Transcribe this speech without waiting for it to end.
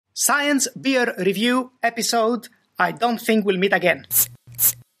Science Beer Review episode. I don't think we'll meet again.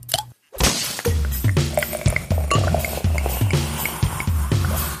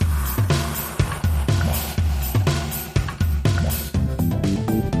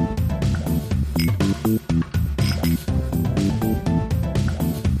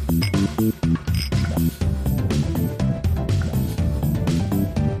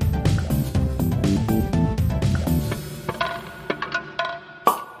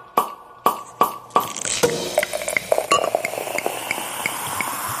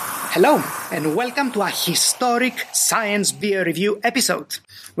 Hello, and welcome to a historic Science Beer Review episode.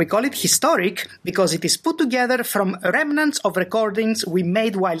 We call it historic because it is put together from remnants of recordings we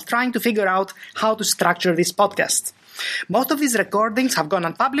made while trying to figure out how to structure this podcast. Most of these recordings have gone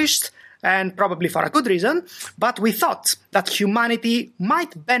unpublished, and probably for a good reason, but we thought that humanity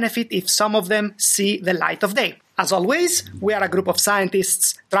might benefit if some of them see the light of day. As always, we are a group of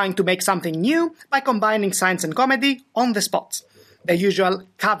scientists trying to make something new by combining science and comedy on the spot. The usual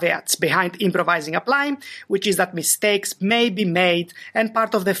caveats behind improvising apply, which is that mistakes may be made and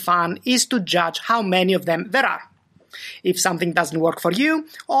part of the fun is to judge how many of them there are. If something doesn't work for you,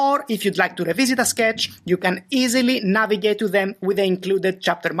 or if you'd like to revisit a sketch, you can easily navigate to them with the included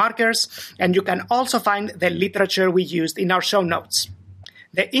chapter markers, and you can also find the literature we used in our show notes.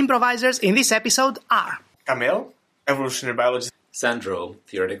 The improvisers in this episode are Camille, evolutionary biologist. Sandro,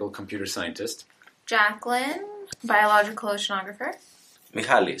 theoretical computer scientist. Jacqueline, biological oceanographer.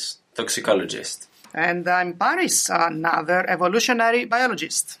 Michalis, toxicologist. And I'm Paris, another evolutionary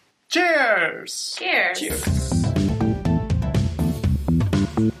biologist. Cheers! Cheers.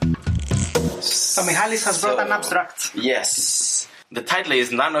 So Michalis has brought an abstract. Yes. The title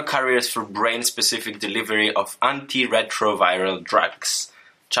is Nanocarriers for Brain-Specific Delivery of Antiretroviral Drugs,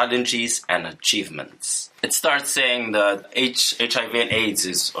 Challenges and Achievements. It starts saying that HIV and AIDS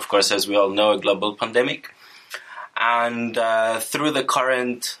is, of course, as we all know, a global pandemic. And through the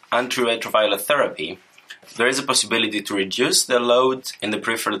current antiretroviral therapy, there is a possibility to reduce the load in the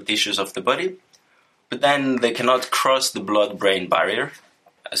peripheral tissues of the body, but then they cannot cross the blood-brain barrier.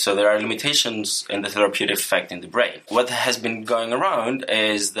 So there are limitations in the therapeutic effect in the brain. What has been going around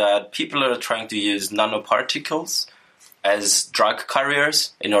is that people are trying to use nanoparticles as drug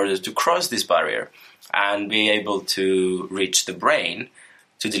carriers in order to cross this barrier and be able to reach the brain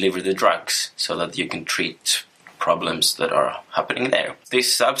to deliver the drugs so that you can treat problems that are happening there.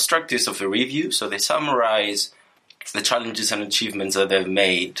 This abstract is of a review, so they summarize the challenges and achievements that they've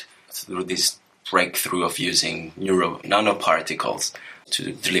made through this breakthrough of using nanoparticles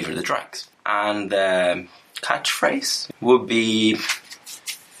to deliver the drugs. And the catchphrase would be,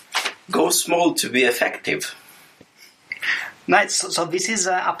 go small to be effective. Nice. So this is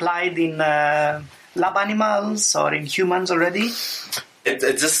applied in lab animals or in humans already? It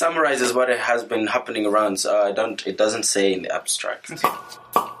just summarizes what has been happening around, so it doesn't say in the abstract. Okay.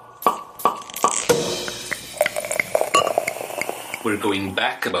 We're going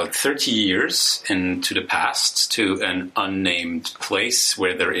back about 30 years into the past to an unnamed place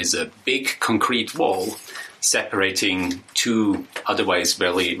where there is a big concrete wall separating two otherwise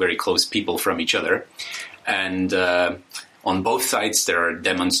very, very close people from each other. And on both sides there are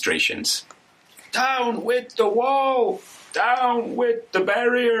demonstrations. Down with the wall! Down with the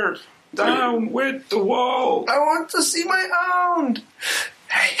barrier! Down with the wall! I want to see my hound!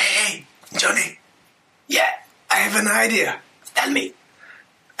 Hey, Johnny. Yeah, I have an idea. Tell me.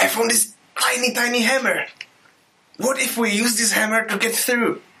 I found this tiny hammer. What if we use this hammer to get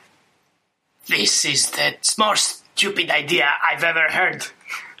through? This is the most stupid idea I've ever heard.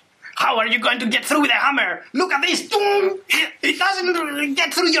 How are you going to get through with a hammer? Look at this! It doesn't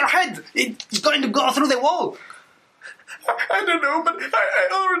get through your head. It's going to go through the wall. I don't know, but I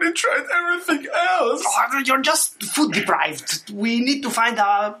already tried everything else. Oh, you're just food deprived. We need to find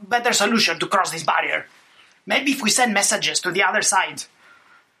a better solution to cross this barrier. Maybe if we send messages to the other side.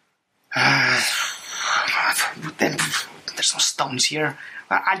 Then there's no stones here.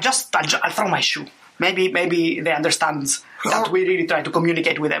 I'll throw my shoe. Maybe they understand that we really try to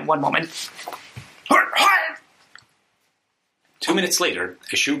communicate with them. One moment. 2 minutes later,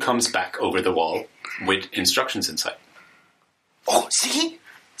 a shoe comes back over the wall with instructions inside. Oh, see?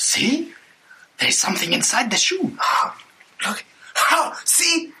 See? There's something inside the shoe. Look.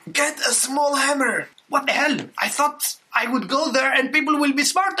 See? Get a small hammer. What the hell? I thought I would go there and people will be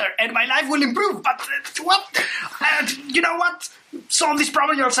smarter and my life will improve. But what? You know what? Solve this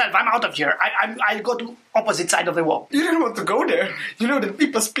problem yourself. I'm out of here. I'll go to opposite side of the wall. You don't want to go there. You know that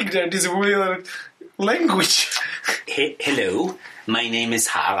people speak there this weird language. Hello, my name is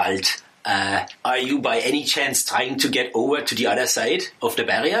Harald. Are you by any chance trying to get over to the other side of the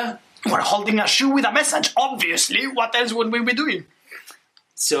barrier? We're holding a shoe with a message, obviously. What else would we be doing?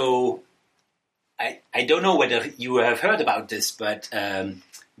 So, I don't know whether you have heard about this, but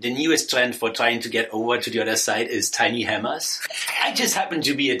the newest trend for trying to get over to the other side is tiny hammers. I just happen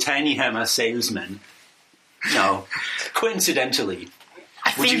to be a tiny hammer salesman. No, coincidentally.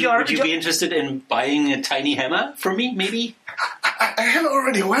 Would you be interested in buying a tiny hammer from me, maybe? I have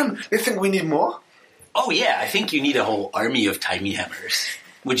already one. You think we need more? Oh yeah, I think you need a whole army of tiny hammers.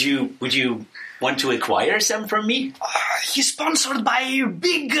 Would you want to acquire some from me? He's sponsored by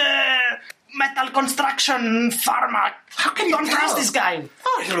big metal construction pharma. How can you trust this guy?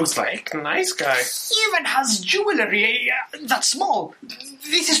 Oh, he looks like a nice guy. He even has jewelry that's small.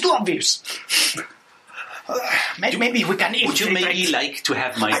 This is too obvious. Maybe we can... Would you maybe like to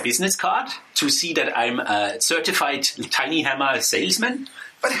have my business card to see that I'm a certified tiny hammer salesman?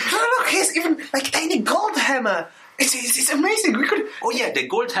 But look, he's even like tiny gold hammer. It's amazing. We could... Oh yeah, the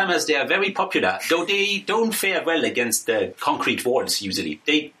gold hammers, they are very popular, though they don't fare well against the concrete walls usually.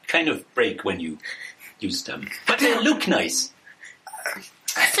 They kind of break when you use them. But they look nice.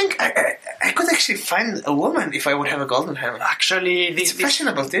 I think I could actually find a woman if I would have a golden hammer. Actually, It's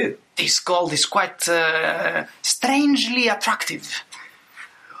fashionable too. this gold is quite strangely attractive.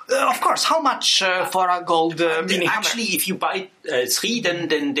 Of course, how much for a gold mini hammer? Actually, if you buy 3,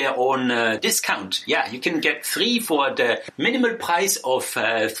 then they're on discount. Yeah, you can get 3 for the minimal price of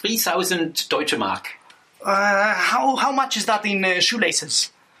 3,000 Deutsche Mark. How much is that in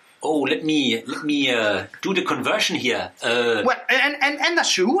shoelaces? Oh, let me do the conversion here. Well, and a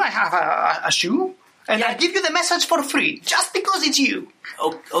shoe. I have a shoe. And I'll give you the message for free, just because it's you.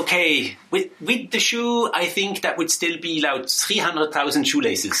 Okay, with the shoe, I think that would still be about 300,000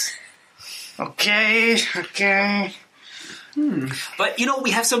 shoelaces. Okay. But,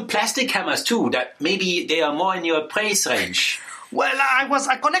 we have some plastic hammers too, that maybe they are more in your price range. Well,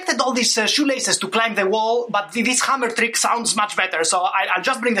 I connected all these shoelaces to climb the wall, but this hammer trick sounds much better, so I'll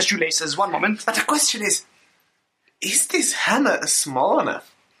just bring the shoelaces. One moment. But the question is this hammer small enough?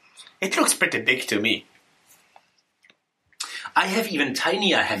 It looks pretty big to me. I have even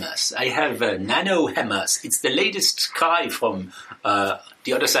tinier hammers. I have nano hammers. It's the latest cry from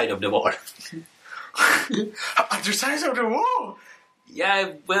the other side of the wall. Other side of the wall?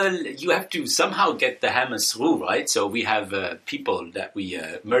 Yeah, well, you have to somehow get the hammers through, right? So we have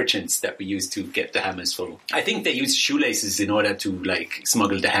merchants that we use to get the hammers through. I think they use shoelaces in order to,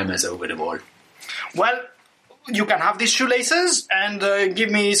 smuggle the hammers over the wall. Well, you can have these shoelaces and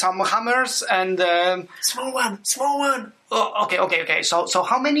give me some hammers and... Small one. Oh, okay. So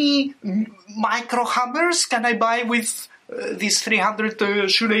how many micro hammers can I buy with these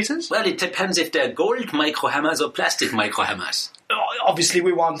 300 shoelaces? Well, it depends if they're gold micro hammers or plastic micro hammers. Obviously,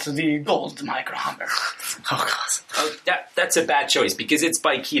 we want the gold micro hammer. Oh, God. Oh, that's a bad choice because it's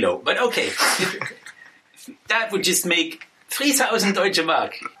by kilo. But okay, that would just make 3,000 Deutsche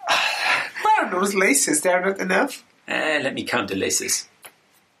Mark. Where are those laces? They are not enough. Let me count the laces.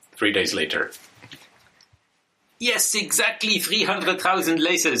 3 days later. Yes, exactly 300,000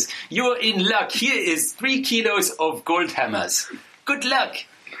 laces. You're in luck. Here is 3 kilos of gold hammers. Good luck.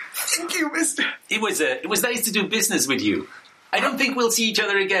 Thank you, mister. It was nice to do business with you. I don't think we'll see each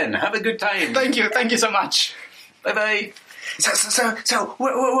other again. Have a good time. Thank you so much. Bye-bye. So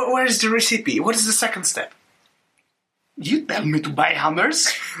where is the recipe? What is the second step? You tell me to buy hammers?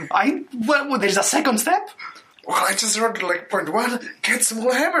 Well, there's a second step? Well, I just wrote point 1, get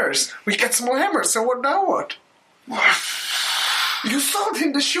small hammers. We get small hammers, so what? You sold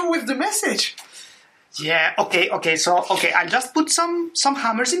him the shoe with the message. Yeah, okay, I'll just put some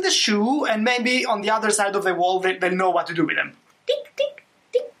hammers in the shoe and maybe on the other side of the wall they'll know what to do with them. Tick, tick,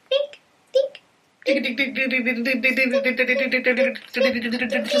 tick, tick, tick.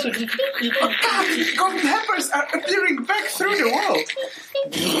 Oh, God, golden hammers are appearing back through the wall.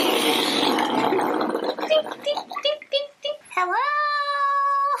 Hello?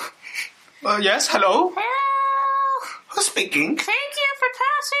 Yes, hello? Hello? Who's speaking? Thank you for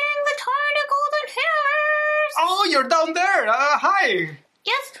passing the tiny golden hammers. Oh, you're down there. Hi.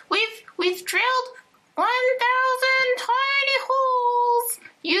 Yes, we've drilled 1,000 tiny holes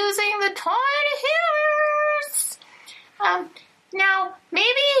using the tiny hammers. Now,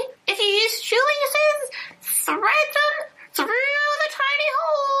 maybe if you use shoelaces, thread them through the tiny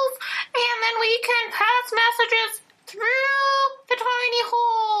holes, and then we can pass messages through the tiny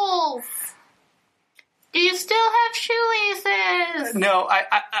holes. Do you still have shoelaces? No, I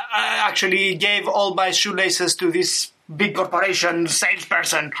actually gave all my shoelaces to this big corporation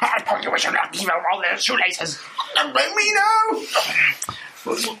salesperson. I told you we should not give out all the shoelaces. Let me know.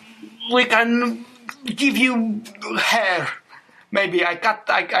 we can give you hair. Maybe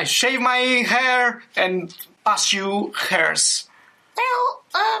I shave my hair and pass you hairs. Well,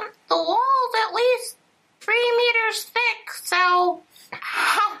 the wall's at least 3 meters thick, so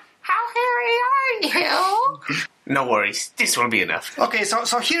how hairy are you? No worries, this will be enough. Okay,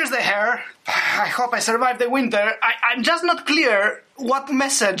 so here's the hair. I hope I survive the winter. I'm just not clear what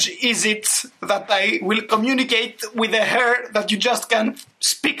message is it that I will communicate with the hair that you just can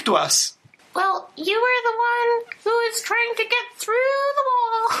speak to us. Well, you were the one who is trying to get through the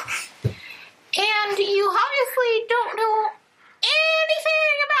wall. And you obviously don't know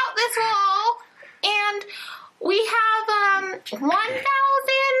anything about this wall. And we have 1,000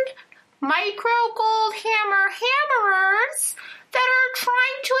 micro gold hammerers that are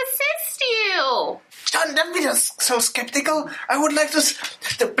trying to assist you. John, don't be so skeptical. I would like to...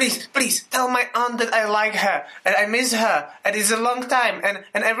 Please, tell my aunt that I like her, and I miss her, and it's a long time,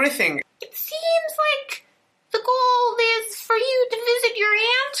 and everything. It seems like the goal is for you to visit your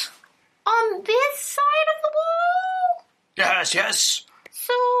aunt on this side of the wall. Yes.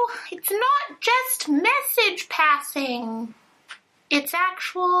 So it's not just message passing. It's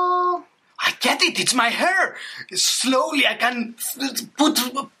actual... I get it, it's my hair. Slowly I can put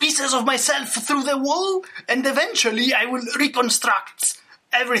pieces of myself through the wall, and eventually I will reconstruct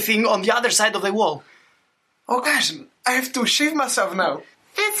everything on the other side of the wall. Oh gosh, I have to shave myself now.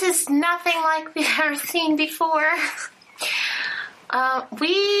 This is nothing like we've ever seen before.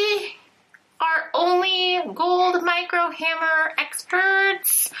 We are only gold micro hammer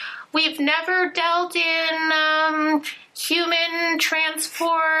experts. We've never dealt in human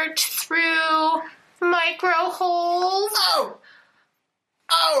transport through micro holes.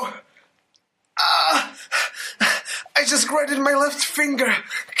 I just grated my left finger.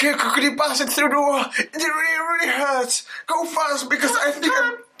 Could you pass it through the wall? It really hurts. Go fast because I think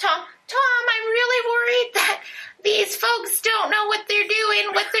Tom, I'm really worried that these folks don't know what they're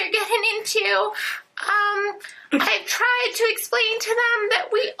doing, what they're getting into. I've tried to explain to them that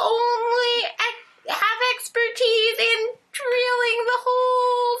we only have expertise in drilling the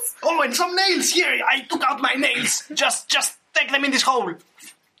holes. Oh, and some nails. Here, I took out my nails. Just take them in this hole.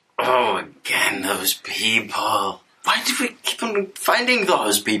 Oh, again, those people. Why do we keep on finding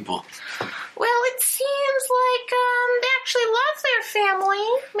those people? Well, it seems like they actually love their family,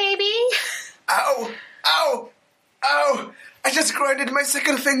 maybe. Ow! I just grated my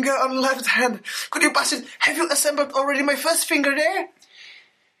second finger on the left hand. Could you pass it? Have you assembled already my first finger there?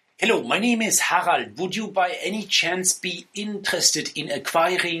 Hello, my name is Harald. Would you by any chance be interested in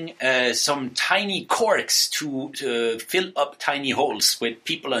acquiring some tiny corks to fill up tiny holes with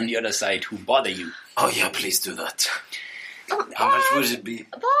people on the other side who bother you? Oh yeah, please do that. How much would it be?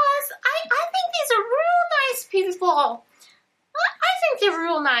 Boss, I think these are real nice people. I think they're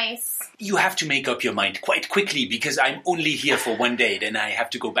real nice. You have to make up your mind quite quickly because I'm only here for one day. Then I have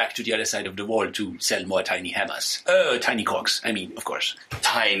to go back to the other side of the wall to sell more tiny hammers. Tiny corks, I mean, of course.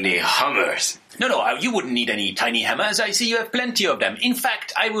 Tiny hammers? No, you wouldn't need any tiny hammers. I see you have plenty of them. In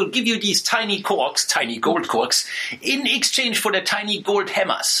fact, I will give you these tiny corks, tiny gold corks, in exchange for the tiny gold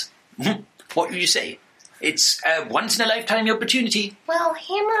hammers. What do you say? It's a once-in-a-lifetime opportunity. Well,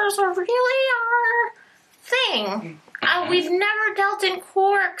 hammers are really our thing. We've never dealt in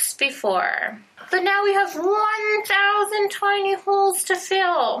quarks before. But now we have 1,000 tiny holes to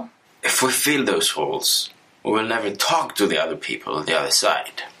fill. If we fill those holes, we will never talk to the other people on the other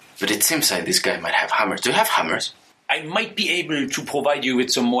side. But it seems like this guy might have hammers. Do you have hammers? I might be able to provide you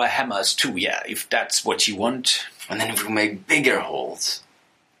with some more hammers too, yeah, if that's what you want. And then if we make bigger holes,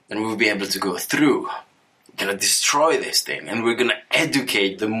 then we'll be able to go through. We're gonna destroy this thing, and we're gonna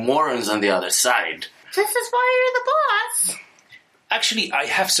educate the morons on the other side. This is why you're the boss. Actually, I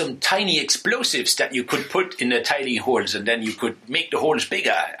have some tiny explosives that you could put in the tiny holes, and then you could make the holes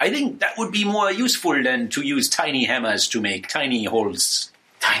bigger. I think that would be more useful than to use tiny hammers to make tiny holes.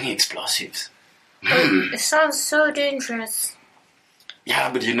 Tiny explosives? It sounds so dangerous. Yeah,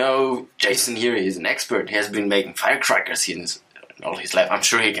 but you know, Jason here is an expert. He has been making firecrackers all his life. I'm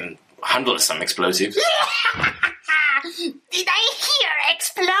sure he can handle some explosives. Did I hear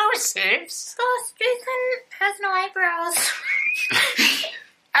explosives? Boss, Jason has no eyebrows.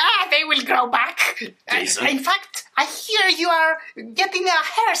 They will grow back. Jason? In fact, I hear you are getting a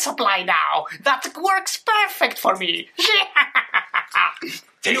hair supply now. That works perfect for me.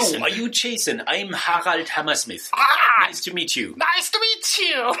 Hello, are you Jason? I'm Harald Hammersmith. Nice to meet you. Nice to meet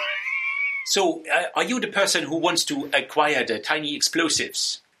you. So, are you the person who wants to acquire the tiny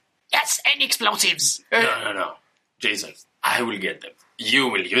explosives? Yes, any explosives. No. Jason, I will get them. You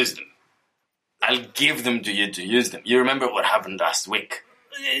will use them. I'll give them to you to use them. You remember what happened last week?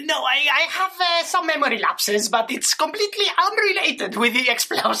 No, I have some memory lapses, but it's completely unrelated with the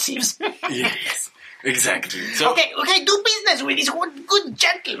explosives. Yes, exactly. So, Okay, do business with this good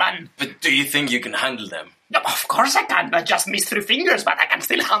gentleman. but do you think you can handle them? No, of course I can. I just missed 3 fingers, but I can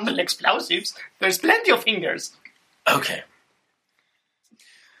still handle explosives. There's plenty of fingers. Okay.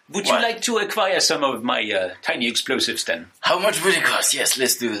 Would What? you like to acquire some of my tiny explosives then? How much would it cost? Yes,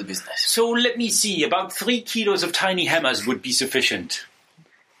 let's do the business. So let me see, about 3 kilos of tiny hammers would be sufficient.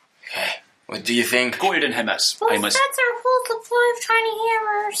 Okay. What do you think? Golden hammers, Well, I must. that's our whole supply of tiny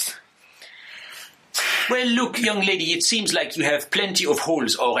hammers. Well, look, young lady, it seems like you have plenty of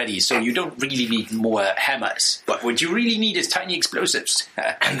holes already, so you don't really need more hammers. But what you really need is tiny explosives.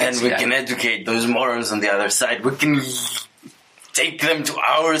 And then we can educate those morons on the other side. We can take them to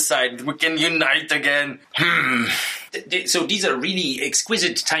our side. We can unite again. So these are really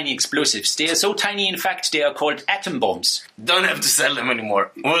exquisite tiny explosives. They are so tiny, in fact, they are called atom bombs. Don't have to sell them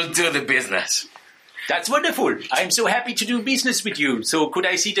anymore. We'll do the business. That's wonderful. I'm so happy to do business with you. So could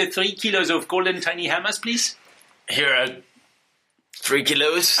I see the 3 kilos of golden tiny hammers, please? Here are 3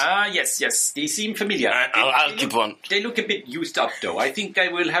 kilos. Ah, yes. They seem familiar. I'll keep on. They look a bit used up, though. I think I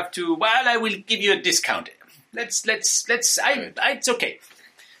will have to. Well, I will give you a discount. Let's. It's okay.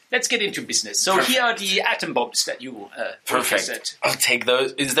 Let's get into business. So Perfect. here are the atom bombs that you. Perfect. said. I'll take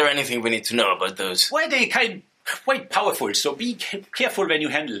those. Is there anything we need to know about those? Well, they're quite powerful. So be careful when you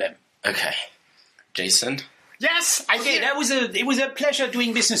handle them. Okay. Jason? Yes, Okay, it was a pleasure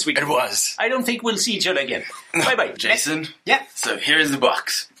doing business with you. It was. I don't think we'll see each other again. Bye bye. Jason? Yeah, So here's the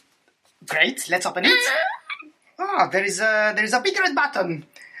box. great. Let's open it. Oh, there is a big red button.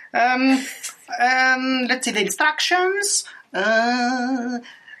 Let's see the instructions. Press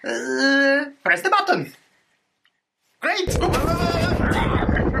the button. Great.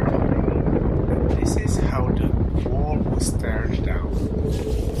 This is how the wall was teared down.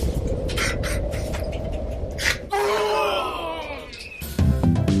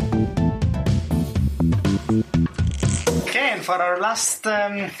 Okay, and for our last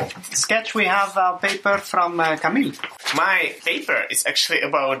sketch, we have a paper from Camille. My paper is actually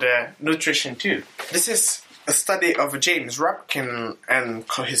about nutrition too. This is a study of James Rapkin and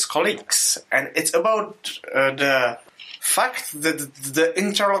his colleagues, and it's about the fact that the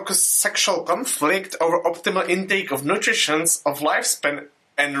interlocus sexual conflict over optimal intake of nutrition of lifespan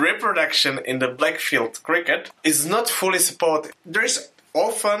and reproduction in the Blackfield cricket is not fully supported. There is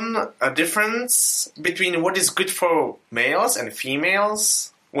often a difference between what is good for males and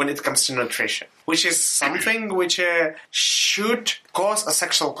females when it comes to nutrition, which is something which should cause a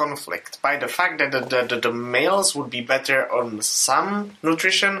sexual conflict by the fact that the males would be better on some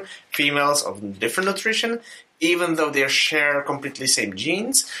nutrition, females on different nutrition, even though they share completely same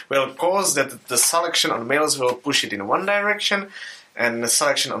genes, will cause that the selection on males will push it in one direction, and the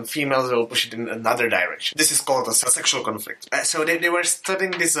selection on females will push it in another direction. This is called a sexual conflict. So they were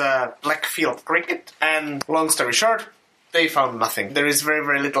studying this Blackfield cricket, and long story short, they found nothing. There is very,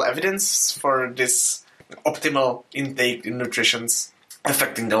 very little evidence for this optimal intake in nutrition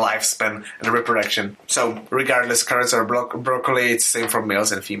affecting the lifespan and the reproduction. So regardless, carrots or broccoli, it's the same for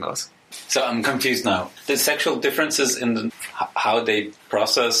males and females. So I'm confused now. The sexual differences in how they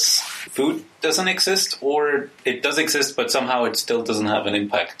process food doesn't exist, or it does exist, but somehow it still doesn't have an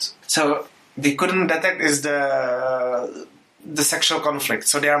impact. So they couldn't detect is the sexual conflict.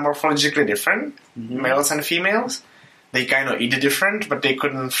 So they are morphologically different, males and females. They kind of eat different, but they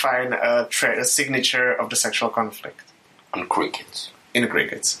couldn't find a signature of the sexual conflict On crickets. in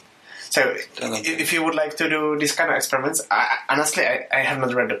crickets. So if you would like to do these kind of experiments, honestly, I have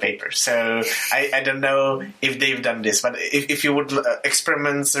not read the paper, so I don't know if they've done this. But if you would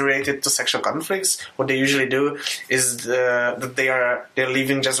experiments related to sexual conflicts, what they usually do is that they're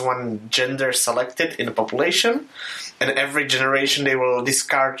leaving just one gender selected in the population, and every generation they will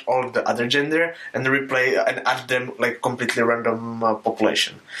discard all the other gender and replay and add them like completely random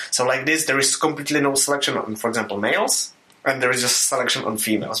population. So like this, there is completely no selection on, for example, males. And there is just selection on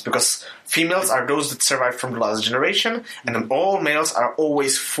females, because females are those that survived from the last generation, and then all males are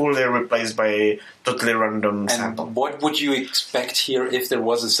always fully replaced by a totally random sample. And what would you expect here if there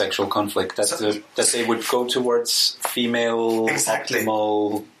was a sexual conflict? That they would go towards female Exactly.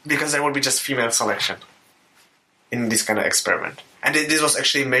 optimal... Because there would be just female selection in this kind of experiment. And this was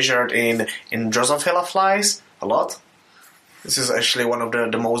actually measured in Drosophila flies a lot. This is actually one of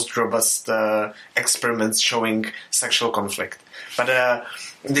the most robust experiments showing sexual conflict. But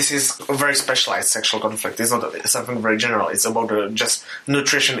this is a very specialized sexual conflict. It's not something very general. It's about just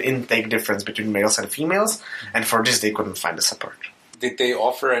nutrition intake difference between males and females. And for this, they couldn't find a support. Did they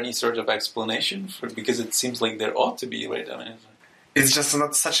offer any sort of explanation? Because it seems like there ought to be, right? I mean, it's just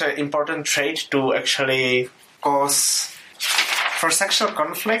not such an important trait to actually cause. For sexual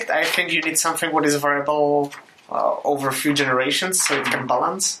conflict, I think you need something what is variable over a few generations, so it can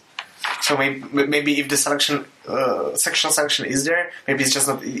balance. So maybe if the sexual selection is there, maybe it's just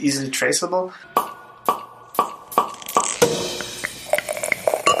not easily traceable.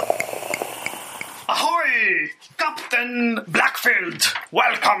 Ahoy! Captain Blackfield!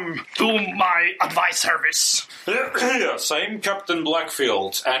 Welcome to my advice service. Yes, I'm Captain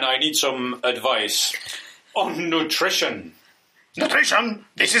Blackfield, and I need some advice on nutrition. Nutrition?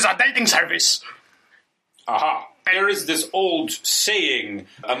 This is a dating service. Aha. There is this old saying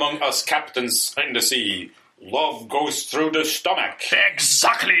among us captains in the sea, love goes through the stomach.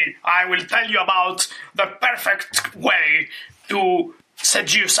 Exactly. I will tell you about the perfect way to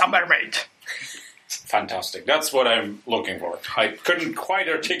seduce a mermaid. Fantastic. That's what I'm looking for. I couldn't quite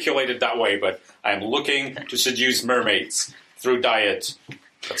articulate it that way, but I'm looking to seduce mermaids through diet.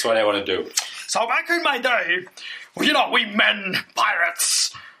 That's what I want to do. So back in my day, you know, we men,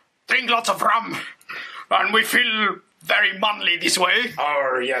 pirates, drink lots of rum, and we feel very manly this way.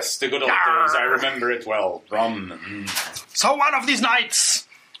 Oh, yes, the good old days. I remember it well. Rum. So one of these nights,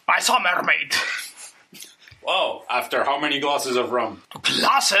 I saw a mermaid. Whoa, after how many glasses of rum?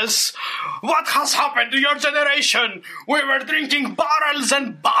 Glasses? What has happened to your generation? We were drinking barrels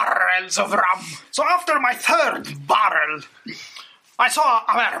and barrels of rum. So after my third barrel, I saw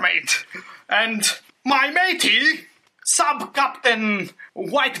a mermaid. And my matey, Sub-Captain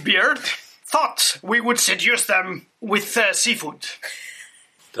Whitebeard, thought we would seduce them with seafood.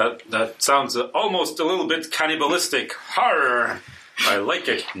 That sounds almost a little bit cannibalistic. Horror. I like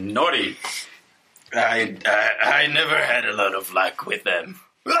it. Naughty. I never had a lot of luck with them.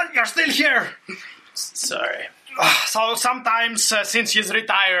 Well, you're still here. Sorry. So sometimes, since he's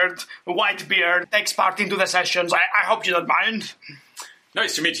retired, Whitebeard takes part into the sessions. I hope you don't mind.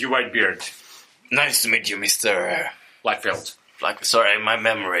 Nice to meet you, Whitebeard. Nice to meet you, Mr. Blackfield. Sorry, my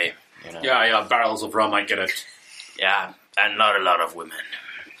memory. You know. Yeah, barrels of rum, I get it. Yeah, and not a lot of women.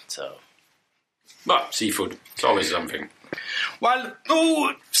 So. But seafood, it's always something. Well,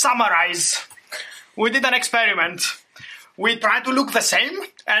 to summarize, we did an experiment. We tried to look the same,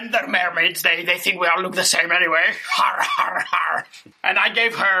 and they're mermaids. They think we all look the same anyway. Har, har, har. And I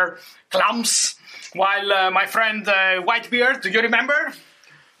gave her clams, while my friend Whitebeard, do you remember?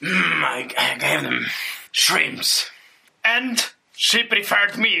 I gave them shrimps. And she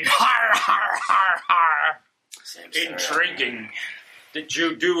preferred me. Har, har, har, har. Intriguing. Did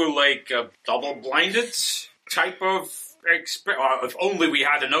you do like a double-blinded type of if only we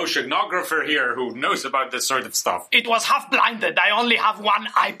had an oceanographer here who knows about this sort of stuff. It was half-blinded. I only have one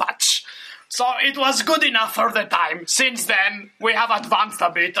eye patch. So it was good enough for the time. Since then, we have advanced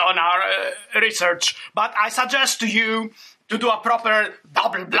a bit on our research. But I suggest to you to do a proper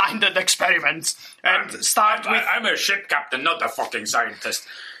double-blinded experiment and start with... I'm a ship captain, not a fucking scientist.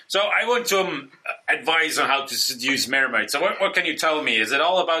 So I want to advise on how to seduce mermaids. So what can you tell me? Is it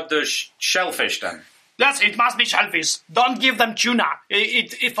all about the shellfish then? Yes, it must be shellfish. Don't give them tuna.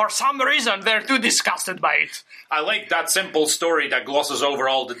 It for some reason, they're too disgusted by it. I like that simple story that glosses over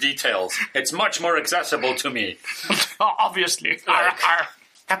all the details. It's much more accessible to me. Obviously.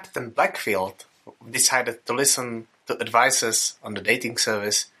 Captain Blackfield decided to listen to advices on the dating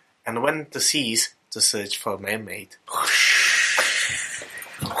service and went to seas to search for a mermaid.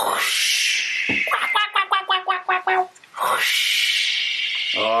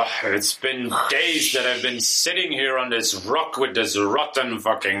 Oh, it's been days that I've been sitting here on this rock with this rotten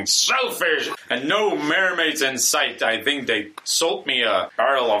fucking shellfish and no mermaids in sight. I think they sold me a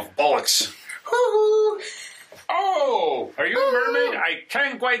barrel of bollocks. Oh, are you a mermaid? I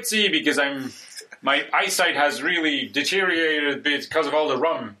can't quite see because my eyesight has really deteriorated a bit because of all the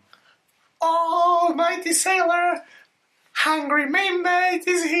rum. Oh, mighty sailor, hungry mermaid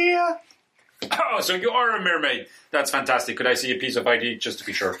is here. Oh, so you are a mermaid. That's fantastic. Could I see a piece of ID just to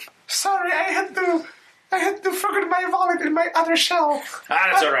be sure? Sorry, I had to forget my wallet in my other shell.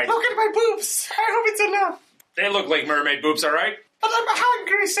 That's all right. Look at my boobs. I hope it's enough. They look like mermaid boobs, all right? But I'm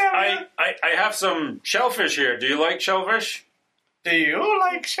hungry, sailor. I have some shellfish here. Do you like shellfish? Do you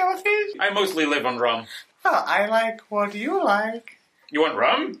like shellfish? I mostly live on rum. Well, I like what you like. You want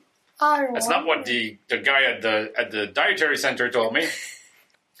rum? That's not what the guy at the dietary center told me.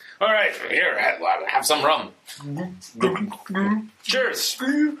 All right, here, have some rum. Cheers.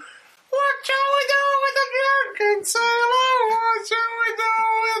 What shall we do with the drunken sailor? What shall we do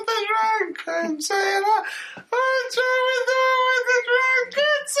with the drunken sailor? What shall we do with the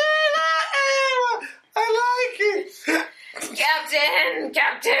drunken sailor? I like it.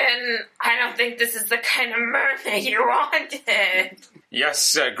 Captain, I I don't think this is the kind of mermaid you wanted.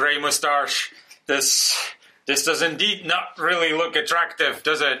 Yes, Grey Moustache. This does indeed not really look attractive,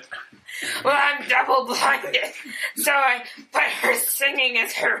 does it? Well, I'm double-blinded, but her singing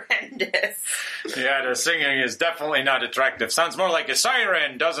is horrendous. Yeah, the singing is definitely not attractive. Sounds more like a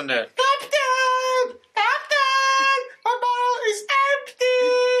siren, doesn't it? Captain! Captain! My bottle is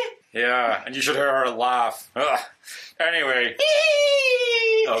empty! Yeah, and you should hear her laugh. Ugh. Anyway.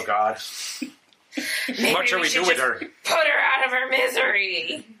 Oh, God. Maybe What shall we do with her? Put her out of her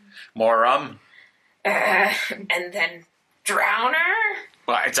misery. More rum? And then drown her?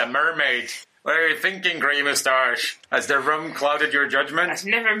 Well, it's a mermaid. What are you thinking, Grey Moustache? Has the rum clouded your judgment? I've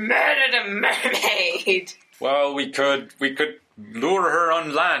never murdered a mermaid. Well, we could lure her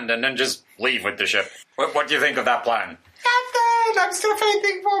on land and then just leave with the ship. What do you think of that plan? Captain, I'm still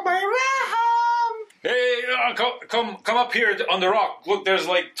fighting for my rum! Hey, come up here on the rock. Look, there's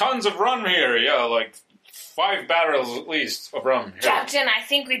like tons of rum here. Yeah, like 5 barrels at least of rum. Here. Captain, I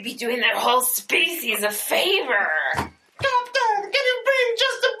think we'd be doing that whole species a favor. Captain, can you bring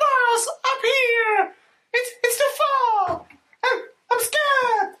just the barrels up here? It's too far. I'm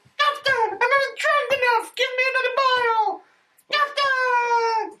scared. Captain, I'm not drunk enough. Give me another barrel.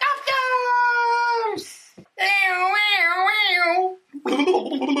 Captain! Captain!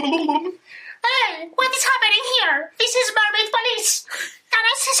 Hey, what is happening here? This is Mermaid Police. Can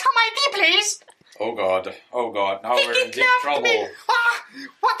I see some ID, please? Oh God. Now They we're in deep kidnapped trouble. me.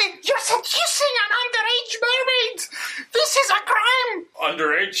 You're seducing an underage mermaid. This is a crime.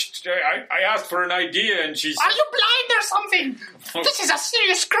 Underage? I asked for an idea and she said... Are you blind or something? This is a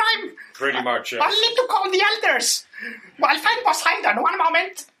serious crime. Pretty much, yes. I'll need to call the elders. I'll find Poseidon. One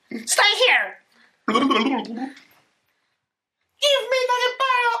moment. Stay here. Give me another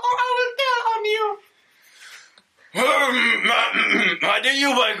barrel or I will tell on you. Why did you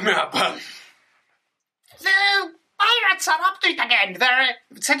wake me up? The pirates are up to it again. They're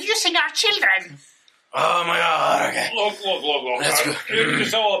seducing our children. Oh my God, okay. Look. Let's go.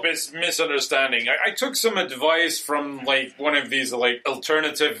 It's all a misunderstanding. I took some advice from, like, one of these, like,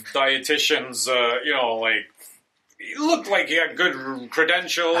 alternative dietitians, he looked like he had good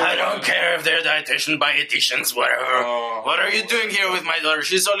credentials. I don't care if they're dietitians, whatever. What are you doing here with my daughter?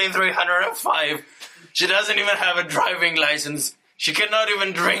 She's only 305. She doesn't even have a driving license. She cannot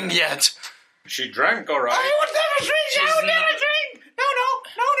even drink yet. She drank, all right. I would never drink. I would never drink. No.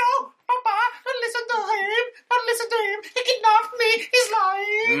 Papa, don't listen to him. Don't listen to him. He kidnapped me. He's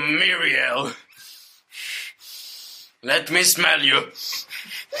lying. Muriel. Let me smell you.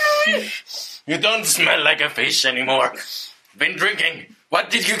 You don't smell like a fish anymore. Been drinking. What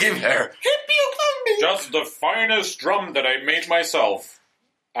did you give her? He puked on me. Just the finest rum that I made myself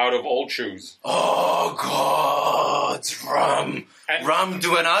out of old shoes. Oh, God. Rum. Rum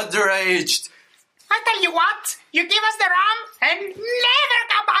to an underaged. I tell you what. You give us the rum and never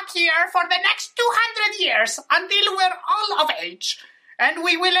come back here for the next 200 years until we're all of age. And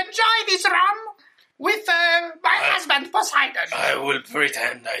we will enjoy this rum with my husband, Poseidon. I will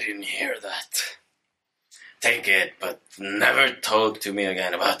pretend I didn't hear that. Take it, but never talk to me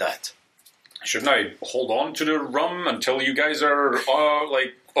again about that. Shouldn't I hold on to the rum until you guys are,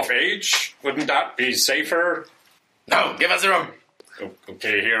 of age? Wouldn't that be safer? No, give us the rum.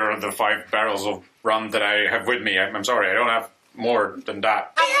 Okay, here are the 5 barrels of rum that I have with me. I'm sorry, I don't have more than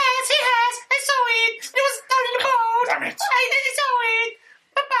that. He has. I saw it. It was down in the boat. Damn it. I saw it.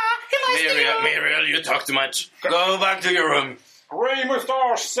 Papa, he lies to you. Muriel, you talk too much. Go back to your room. Grey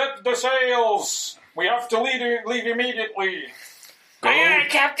Moustache, set the sails. We have to leave immediately. Aye,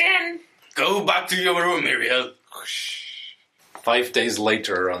 Captain. Go back to your room, Muriel. 5 days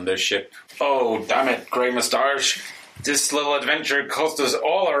later on the ship. Oh, damn it, Grey Moustache. This little adventure cost us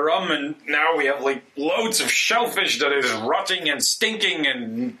all our rum, and now we have, loads of shellfish that is rotting and stinking,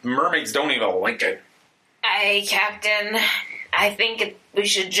 and mermaids don't even like it. Aye, Captain. I think we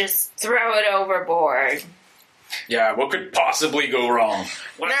should just throw it overboard. Yeah, what could possibly go wrong?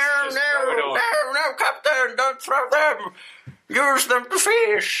 No, Captain, don't throw them. Use them to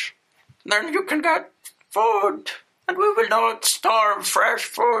fish. Then you can get food. And we will not starve fresh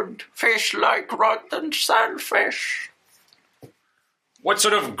food. Fish like rotten shellfish. What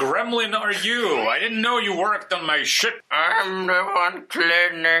sort of gremlin are you? I didn't know you worked on my ship. I'm the one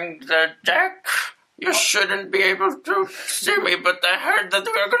cleaning the deck. You shouldn't be able to see me, but I heard that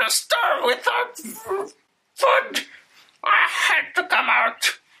we were going to starve without food. I had to come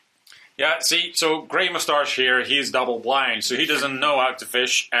out. Yeah, see, so Grey Moustache here, he's double blind, so he doesn't know how to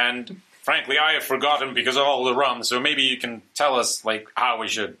fish, and frankly, I have forgotten because of all the rum, so maybe you can tell us, how we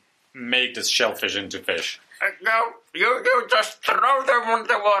should make this shellfish into fish. No, you just throw them in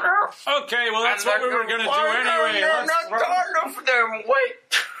the water. Okay, well, that's what we were going to do anyway. No, not all of them.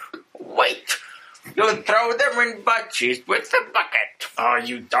 Wait. You throw them in batches with the bucket. Oh,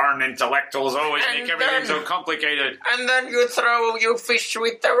 you darn intellectuals always And make everything then- so complicated. And then you throw your fish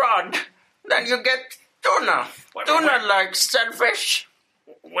with the rod. Then you get tuna. What- Tuna likes shellfish.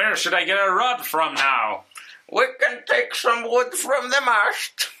 Where should I get a rod from now? We can take some wood from the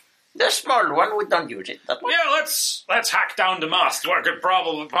mast. The small one, we don't use it that much. Yeah, let's hack down the mast. What could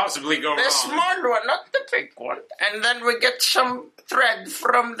possibly go The wrong? small one, not the big one. And then we get some thread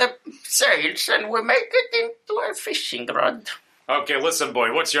from the sails and we make it into a fishing rod. Okay, listen,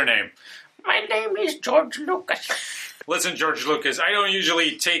 boy, what's your name? My name is George Lucas. Listen, George Lucas, I don't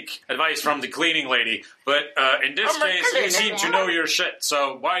usually take advice from the cleaning lady, but in this I'm a case, you cleaning seem to woman. know your shit,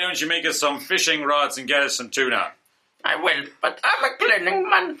 so why don't you make us some fishing rods and get us some tuna? I will, but I'm a cleaning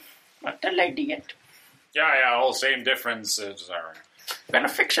man, not a lady yet. Yeah, all same difference. Gonna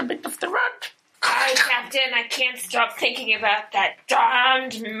fix a bit of the rod. Hi, Captain. I can't stop thinking about that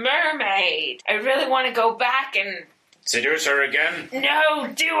darned mermaid. I really want to go back and, Seduce her again? no,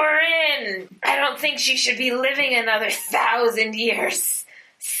 do her in. I don't think she should be living another 1,000 years.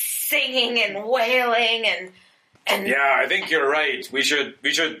 Singing and wailing and Yeah, I think you're right. We should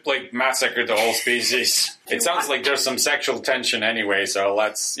like massacre the whole species. It sounds like there's some sexual tension anyway, so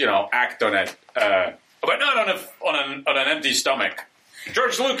let's act on it, but not on an empty stomach.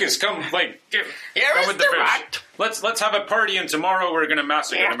 George Lucas, come Here come is with the the fish. rat. Let's have a party, and tomorrow we're gonna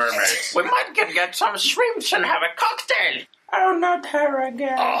massacre the mermaids. We might get some shrimps and have a cocktail. Oh, not her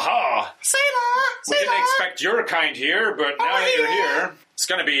again. Aha! We didn't expect your kind here, but now that you're here, it's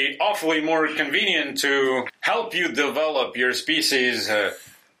going to be awfully more convenient to help you develop your species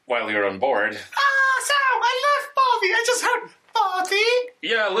while you're on board. So I love Bobby. I just heard Bobby.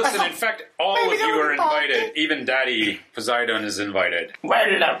 Yeah, listen, in fact, all of Maybe you are they're involved. invited. Even Daddy Poseidon is invited.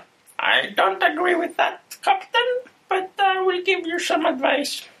 Well, I don't agree with that, Captain, but I will give you some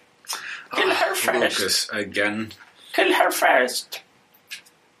advice. Kill her first. Lucas, again. Kill her first.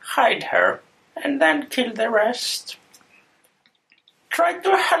 Hide her, and then kill the rest. Try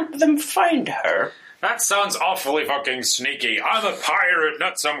to help them find her. That sounds awfully fucking sneaky. I'm a pirate,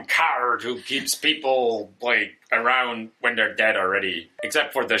 not some coward who keeps people, around when they're dead already.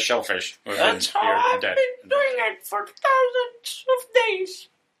 Except for the shellfish who've That's been how here and I've dead. been doing it for thousands of days.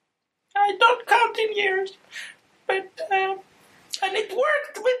 I don't count in years, but and it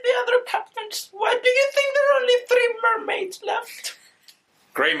worked with the other captains. Why do you think there are only 3 mermaids left?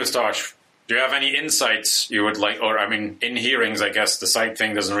 Grey Moustache, do you have any insights you would like, or in hearings, I guess the sight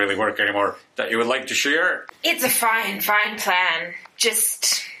thing doesn't really work anymore, that you would like to share? it's a fine plan.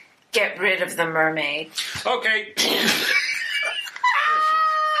 Just get rid of the mermaid. Okay.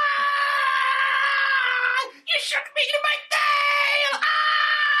 You shook me in my tail!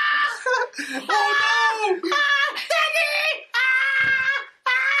 Oh no! Daddy!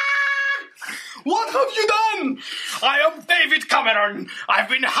 What have you done? I am David Cameron. I've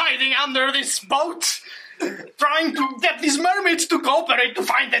been hiding under this boat, trying to get these mermaids to cooperate to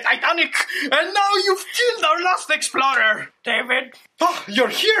find the Titanic, and now you've killed our last explorer. David, Oh, you're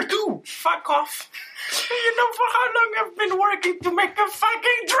here too. fuck off. You know for how long I've been working to make a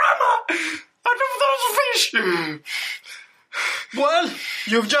fucking drama out of those fish? Well,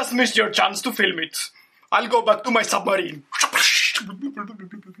 you've just missed your chance to film it. I'll go back to my submarine.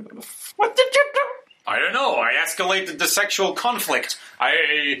 What did you do? I don't know. I escalated the sexual conflict.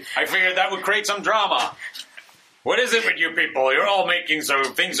 I figured that would create some drama. What is it with you people? You're all making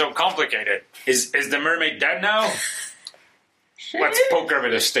things so complicated. Is the mermaid dead now? Let's poke her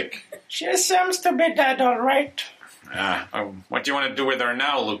with a stick. She seems to be dead, all right. What do you want to do with her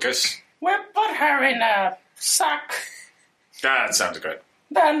now, Lucas? We put her in a sack. That sounds good.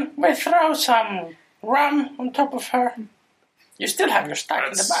 Then we throw some rum on top of her. You still have your stack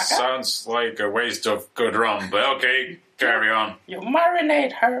in That the back, huh? sounds like a waste of good rum, but okay, carry on. You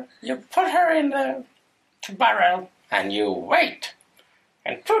marinate her, you put her in the barrel, and you wait.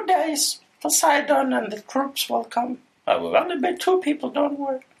 In 2 days, Poseidon and the troops will come. We'll only be 2 people, don't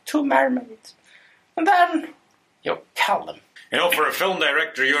worry. 2 mermaids. And then you kill them. You know, for a film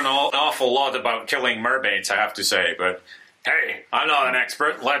director, you know an awful lot about killing mermaids, I have to say, but hey, I'm not an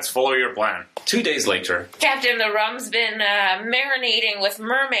expert. Let's follow your plan. 2 days later. Captain, the rum's been marinating with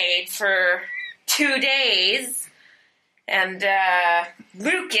mermaid for 2 days. And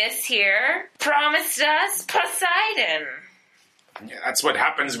Lucas here promised us Poseidon. Yeah, that's what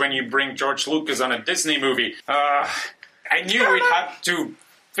happens when you bring George Lucas on a Disney movie. I knew we'd have to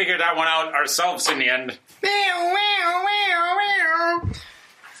figure that one out ourselves in the end.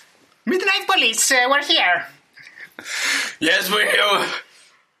 Midnight Police, we're here. Yes, we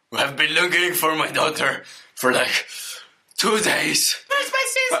have been looking for my daughter for like 2 days. Where's my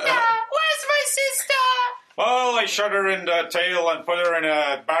sister? Where's my sister? Well, I shot her in the tail and put her in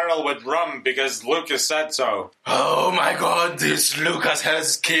a barrel with rum because Lucas said so. Oh my god, this Lucas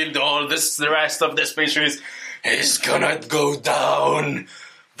has killed the rest of the species. He's gonna go down.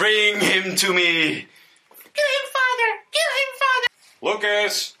 Bring him to me. Kill him, Father! Kill him, Father!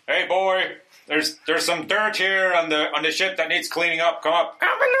 Lucas, hey boy, there's some dirt here on the ship that needs cleaning up. Come up.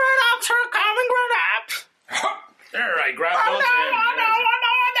 Coming right up, sir, coming right up. There, I grabbed Oh, onto no, him. oh, no, oh, no, oh,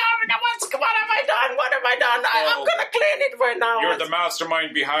 no, what have I done? What have I done? I'm Well, gonna clean it right now. You're the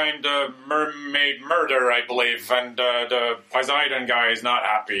mastermind behind mermaid murder, I believe, and the Poseidon guy is not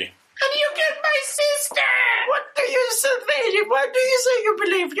happy. And you get my sister! What do you say? What do you say you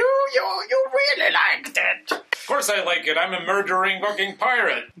believe? You really liked it. Of course I like it. I'm a murdering fucking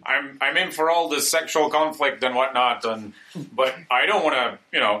pirate. I'm in for all this sexual conflict and whatnot, but I don't want to,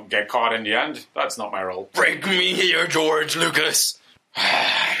 get caught in the end. That's not my role. Break me here, George Lucas.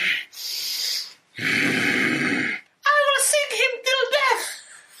 I will sing him till death.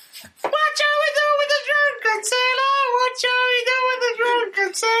 What shall we do with the drunken sailor? What shall we do with the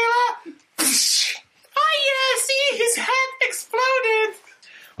drunken sailor? Oh yeah, see, his head exploded.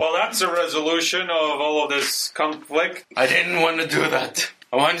 Well, that's a resolution of all of this conflict. I didn't want to do that.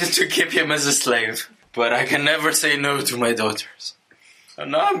 I wanted to keep him as a slave, but I can never say no to my daughters.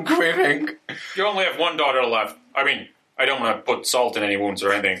 And now I'm grieving. You only have one daughter left. I mean, I don't want to put salt in any wounds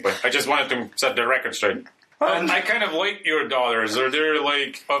or anything, but I just wanted to set the record straight. And I kind of like your daughters. Are they,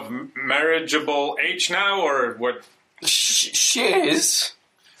 like, of marriageable age now, or what? She is.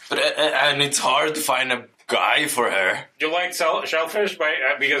 But and it's hard to find a guy for her. You like shellfish?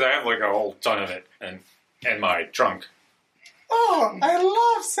 Because I have, like, a whole ton of it in my trunk. Oh, I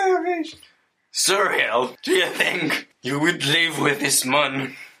love shellfish. Suriel, do you think you would live with this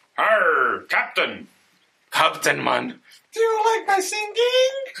man? Arr, Captain! Captain man. Do you like my singing?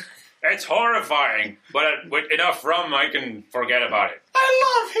 It's horrifying, but with enough rum, I can forget about it. I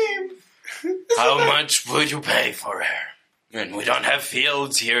love him. How much would you pay for her? And we don't have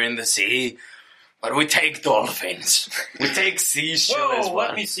fields here in the sea, but we take dolphins. We take seashells as Whoa, well.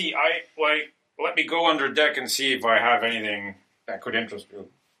 let me see. Let me go under deck and see if I have anything that could interest you.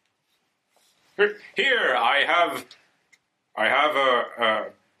 Here, I have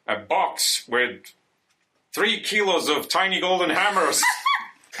a box with 3 kilos of tiny golden hammers.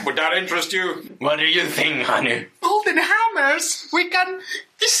 Would that interest you? What do you think, honey? Golden hammers! We can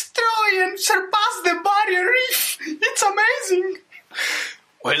destroy and surpass the barrier reef! It's amazing!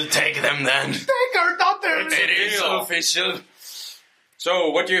 We'll take them then. Take our daughters! It is deal. official. So,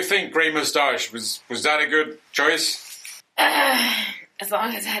 what do you think, Grey Moustache? Was that a good choice? As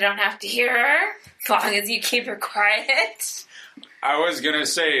long as I don't have to hear her. As long as you keep her quiet. I was gonna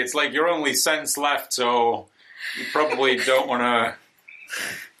say, it's like your only sense left, so you probably don't want to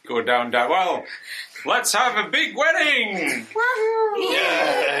go down that. Well, let's have a big wedding!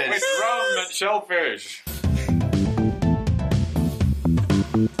 Yes. With rum and shellfish.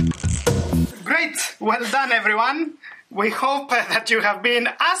 Great! Well done, everyone. We hope that you have been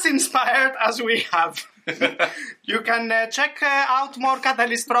as inspired as we have. You can check out more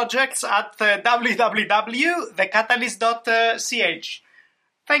Catalyst projects at www.thecatalyst.ch.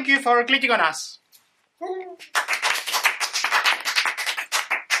 Thank you for clicking on us.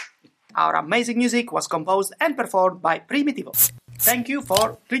 Our amazing music was composed and performed by Primitivo. Thank you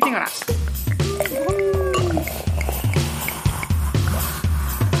for clicking on us.